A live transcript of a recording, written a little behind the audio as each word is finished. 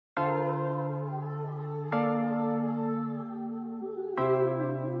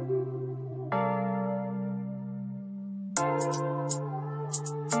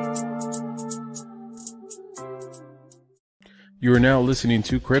You are now listening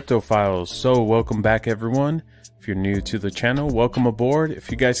to Crypto Files. So welcome back, everyone. If you're new to the channel, welcome aboard.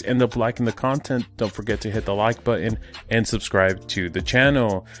 If you guys end up liking the content, don't forget to hit the like button and subscribe to the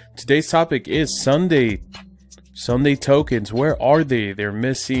channel. Today's topic is SUNDAE tokens. Where are they? They're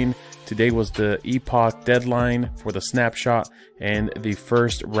missing. Today was the epoch deadline for the snapshot, and the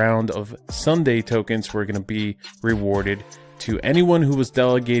first round of SUNDAE tokens were going to be rewarded to anyone who was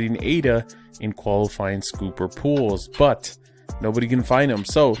delegating ADA in qualifying scooper pools, but nobody can find them.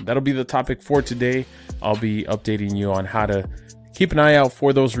 So that'll be the topic for today. I'll be updating you on how to keep an eye out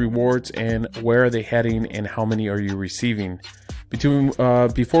for those rewards and where are they heading and how many are you receiving.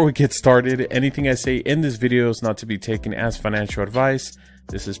 Before we get started, anything I say in this video is not to be taken as financial advice.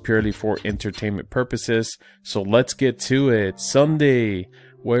 This is purely for entertainment purposes. So let's get to it. SUNDAE,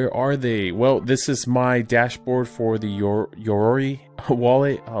 where are they? Well, this is my dashboard for the Yoroi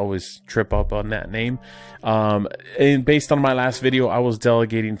wallet. I always trip up on that name. And based on my last video, I was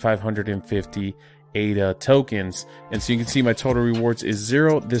delegating 550 ADA tokens. And so you can see my total rewards is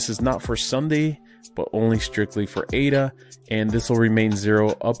 0. This is not for SUNDAE, but only strictly for ADA. And this will remain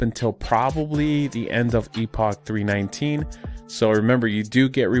 0 up until probably the end of Epoch 319. So remember, you do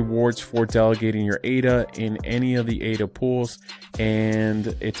get rewards for delegating your ADA in any of the ADA pools, and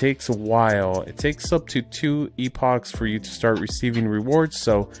it takes a while. It takes up to 2 epochs for you to start receiving rewards,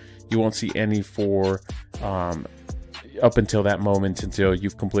 so you won't see any for up until that moment, until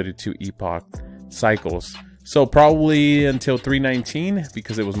you've completed 2 epoch cycles. So probably until 319,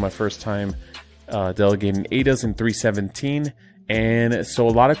 because it was my first time delegating ADAs in 317. And so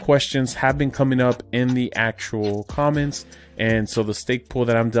a lot of questions have been coming up in the actual comments. And so the stake pool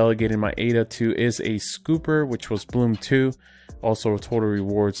that I'm delegating my ADA to is a scooper, which was Bloom 2. Also total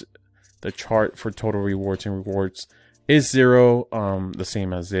rewards, the chart for total rewards and rewards is 0, the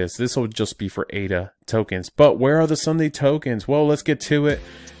same as this. This will just be for ADA tokens. But where are the SUNDAE tokens? Well, let's get to it.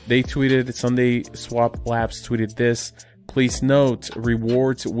 They tweeted, SundaeSwap Labs tweeted this. Please note,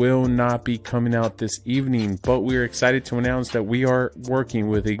 rewards will not be coming out this evening, but we are excited to announce that we are working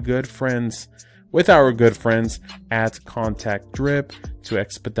with our good friends at Contact Drip to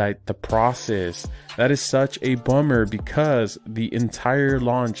expedite the process. That is such a bummer because the entire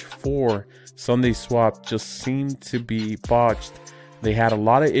launch for SundaeSwap just seemed to be botched. They had a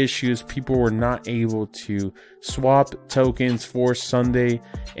lot of issues. People were not able to swap tokens for SUNDAE.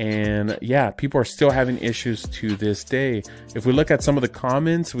 And yeah, people are still having issues to this day. If we look at some of the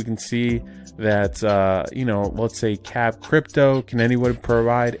comments, we can see that, you know, let's say Cap Crypto, can anyone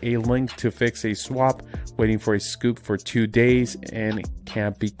provide a link to fix a swap waiting for a scoop for 2 days and it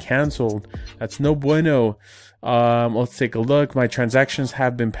can't be canceled? That's no bueno. Let's take a look. My transactions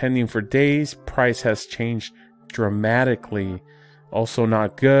have been pending for days. Price has changed dramatically. Also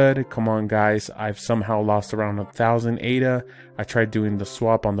not good. Come on, guys. I've somehow lost around 1,000 ADA. I tried doing the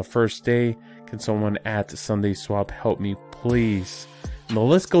swap on the first day. Can someone at SundaeSwap help me, please? And the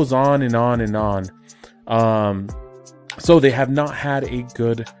list goes on and on and on. So they have not had a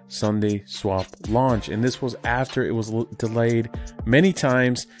good SundaeSwap launch. And this was after it was delayed many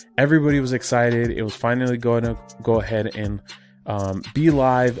times. Everybody was excited. It was finally going to go ahead and be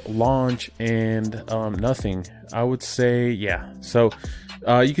live, launch, and nothing. I would say, yeah. So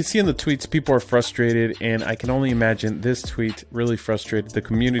you can see in the tweets, people are frustrated, and I can only imagine this tweet really frustrated the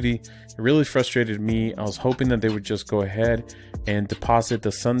community. It really frustrated me. I was hoping that they would just go ahead and deposit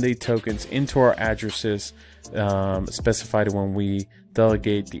the SUNDAE tokens into our addresses specified when we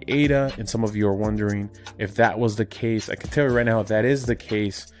delegate the ADA. And some of you are wondering if that was the case. I can tell you right now that is the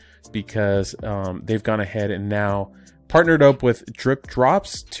case, because they've gone ahead and now partnered up with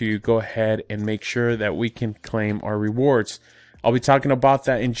DripDropz to go ahead and make sure that we can claim our rewards. I'll be talking about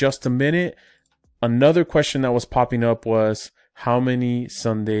that in just a minute. Another question that was popping up was, how many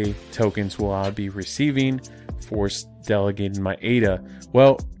SUNDAE tokens will I be receiving for delegating my ADA?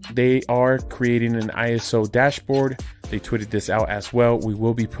 Well, they are creating an ISO dashboard. They tweeted this out as well. We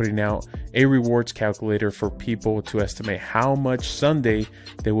will be putting out a rewards calculator for people to estimate how much SUNDAE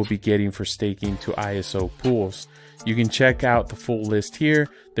they will be getting for staking to ISO pools. You can check out the full list here.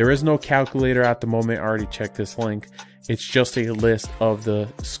 There is no calculator at the moment. I already checked this link. It's just a list of the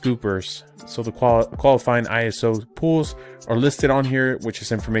scoopers. So the qualifying ISO pools are listed on here, which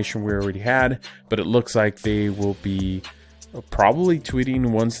is information we already had, but it looks like they will be probably tweeting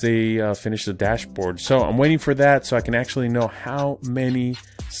once they finish the dashboard. So I'm waiting for that so I can actually know how many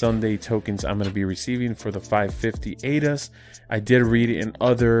SUNDAE tokens I'm going to be receiving for the 550 ADAs. I did read in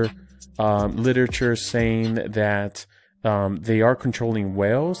other literature saying that they are controlling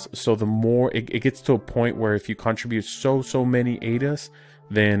whales. So the more it gets to a point where if you contribute so many ADAs,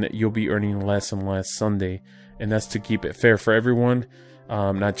 then you'll be earning less and less SUNDAE. and that's to keep it fair for everyone,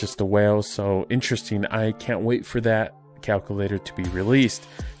 not just the whales. So interesting. I can't wait for that calculator to be released.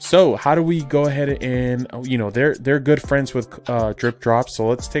 So how do we go ahead and, you know, they're good friends with DripDropz, so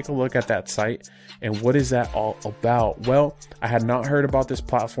let's take a look at that site. And what is that all about? Well, I had not heard about this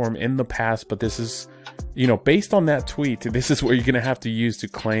platform in the past, but this is, you know, based on that tweet, this is what you're gonna have to use to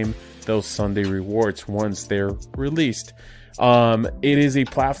claim those SUNDAE rewards once they're released. It is a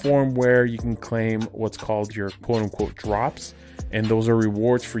platform where you can claim what's called your quote-unquote drops, and those are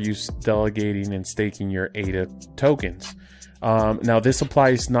rewards for you delegating and staking your ADA tokens. Now this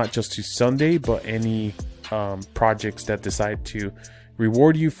applies not just to SUNDAE, but any projects that decide to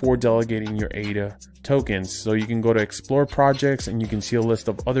reward you for delegating your ADA tokens. So you can go to explore projects and you can see a list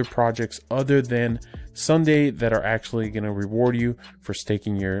of other projects other than SUNDAE that are actually going to reward you for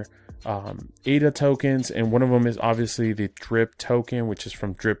staking your ADA tokens. And one of them is obviously the drip token, which is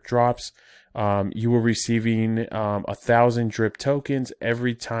from DripDropz. You were receiving 1,000 drip tokens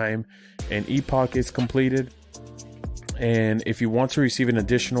every time an epoch is completed. And if you want to receive an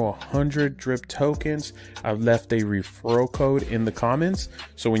additional 100 drip tokens, I've left a referral code in the comments.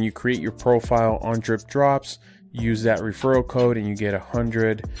 So when you create your profile on DripDropz, use that referral code and you get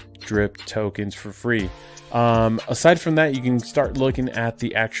 100 drip tokens for free. Aside from that, you can start looking at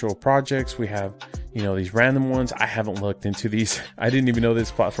the actual projects. We have, you know, these random ones. I haven't looked into these. I didn't even know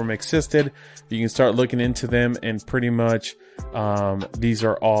this platform existed. You can start looking into them, and pretty much these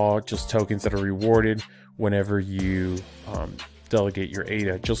are all just tokens that are rewarded whenever you delegate your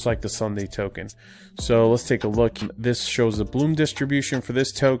ADA, just like the SUNDAE token. So let's take a look. This shows the bloom distribution for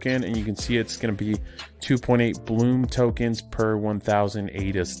this token, and you can see it's going to be 2.8 bloom tokens per 1,000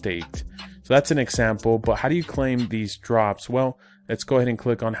 ADA staked. So that's an example, but how do you claim these drops? Well, let's go ahead and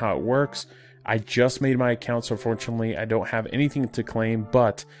click on how it works. I just made my account, so unfortunately I don't have anything to claim,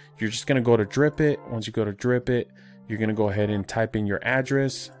 but you're just going to go to DripIt. Once you go to DripIt, you're going to go ahead and type in your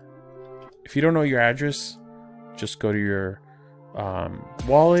address. If you don't know your address, just go to your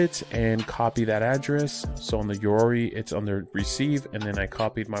wallet and copy that address. So on the Yori, it's under receive, and then I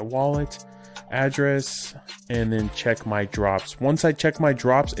copied my wallet address and then check my drops. Once I check my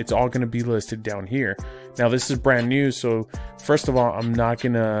drops, it's all going to be listed down here. Now this is brand new, so first of all, I'm not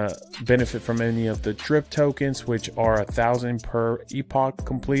going to benefit from any of the drip tokens, which are 1,000 per epoch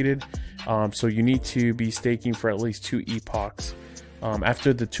completed. So you need to be staking for at least 2 epochs.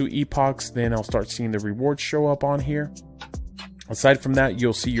 After the 2 epochs, then I'll start seeing the rewards show up on here. Aside from that,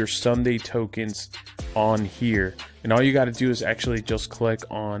 you'll see your SUNDAE tokens on here, and all you got to do is actually just click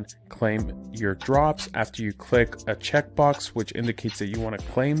on claim your drops. After you click a checkbox which indicates that you want to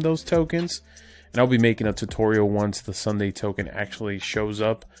claim those tokens, and I'll be making a tutorial once the SUNDAE token actually shows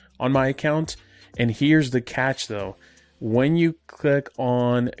up on my account. And here's the catch though: when you click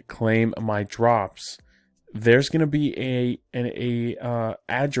on claim my drops, there's going to be a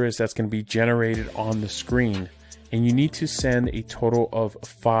address that's going to be generated on the screen, and you need to send a total of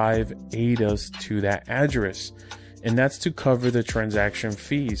 5 ADAs to that address, and that's to cover the transaction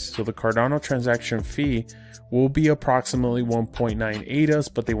fees. So the Cardano transaction fee will be approximately 1.9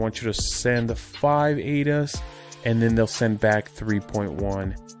 ADAs, but they want you to send 5 ADAs, and then they'll send back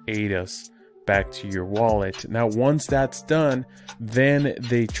 3.1 ADAs back to your wallet. Now once that's done, then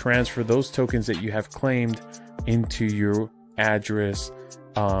they transfer those tokens that you have claimed into your address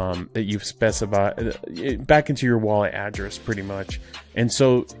that you've specified back into your wallet address pretty much. And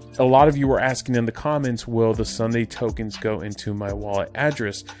so a lot of you were asking in the comments, will the SUNDAE tokens go into my wallet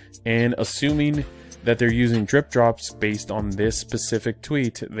address? And assuming that they're using DripDropz based on this specific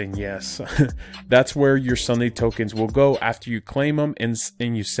tweet, then yes, that's where your SUNDAE tokens will go after you claim them and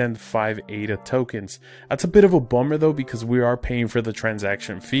you send 5 ADA tokens. That's a bit of a bummer though, because we are paying for the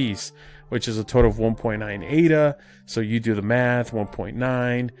transaction fees, which is a total of 1.9 ADA. So you do the math,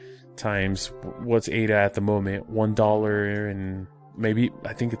 1.9 times what's ADA at the moment, $1 and maybe,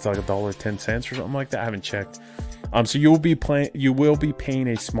 I think it's like $1.10 or something like that. I haven't checked. So you will be paying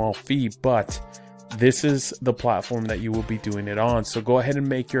a small fee, but this is the platform that you will be doing it on. So go ahead and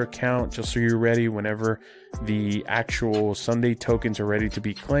make your account just so you're ready whenever the actual SUNDAE tokens are ready to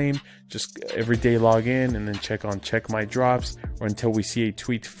be claimed. Just every day log in and then check my drops, or until we see a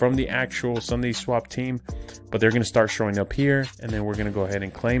tweet from the actual SundaeSwap team. But they're going to start showing up here, and then we're going to go ahead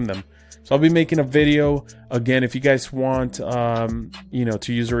and claim them. So I'll be making a video again. If you guys want you know,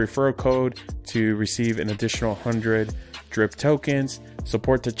 to use a referral code to receive an additional 100 drip tokens,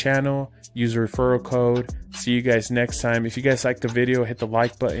 support the channel, use a referral code. See you guys next time. If you guys liked the video, hit the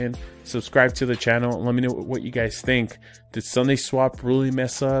like button, subscribe to the channel, and let me know what you guys think. Did SundaeSwap really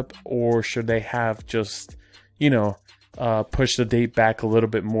mess up, or should they have just, you know, push the date back a little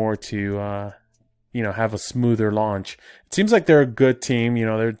bit more to you know, have a smoother launch. It seems like they're a good team. You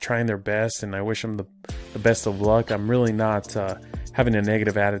know, they're trying their best, and I wish them the best of luck. I'm really not having a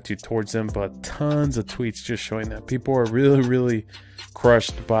negative attitude towards them, but tons of tweets just showing that people are really, really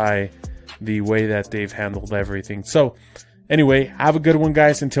crushed by the way that they've handled everything. So anyway, have a good one,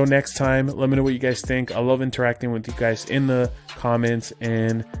 guys. Until next time, let me know what you guys think. I love interacting with you guys in the comments,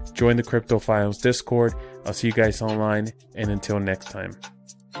 and join the Crypto Files Discord. I'll see you guys online, and until next time.